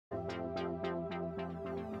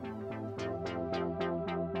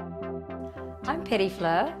I'm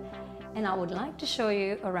Pettifleur and I would like to show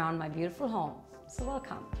you around my beautiful home. So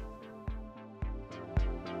welcome.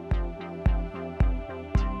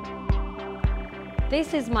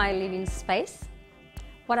 This is my living space.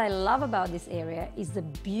 What I love about this area is the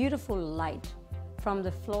beautiful light from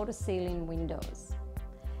the floor to ceiling windows.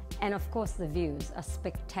 And of course the views are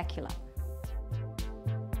spectacular.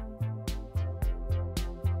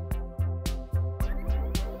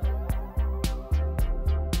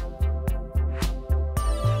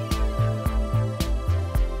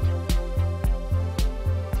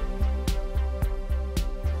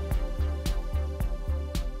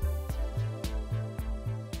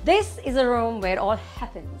 This is a room where it all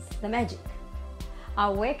happens, the magic. I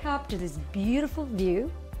wake up to this beautiful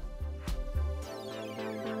view.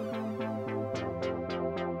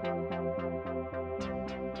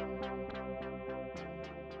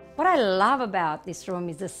 What I love about this room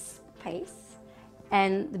is the space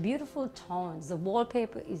and the beautiful tones. The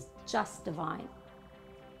wallpaper is just divine.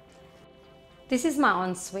 This is my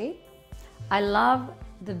ensuite. I love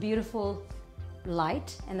the beautiful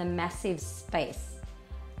light and the massive space.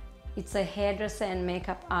 It's a hairdresser and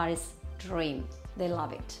makeup artist's dream. They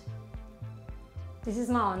love it. This is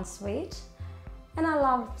my ensuite, and I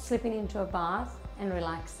love slipping into a bath and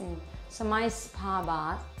relaxing. So my spa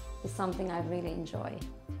bath is something I really enjoy.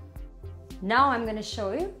 Now I'm going to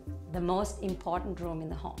show you the most important room in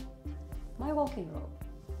the home, my walk-in room.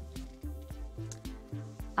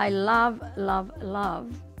 I love, love, love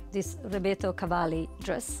this Roberto Cavalli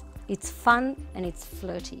dress. It's fun and it's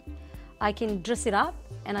flirty. I can dress it up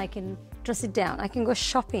and I can dress it down. I can go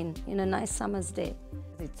shopping in a nice summer's day.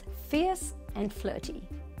 It's fierce and flirty.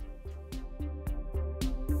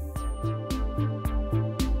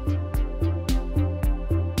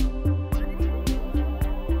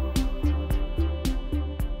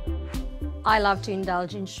 I love to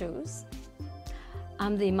indulge in shoes.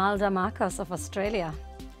 I'm the Imelda Marcos of Australia.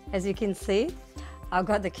 As you can see, I've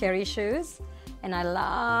got the Kerry shoes and I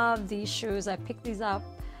love these shoes. I picked these up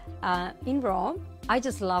in RHOM. I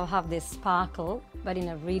just love how they sparkle, but in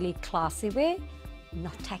a really classy way.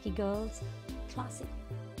 Not tacky girls, classy.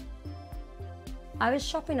 I was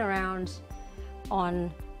shopping around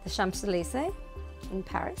on the Champs-Élysées in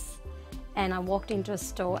Paris, and I walked into a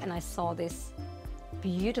store and I saw this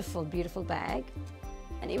beautiful, beautiful bag.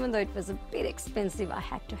 And even though it was a bit expensive, I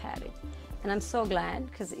had to have it. And I'm so glad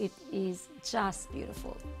because it is just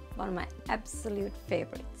beautiful. One of my absolute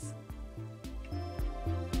favorites.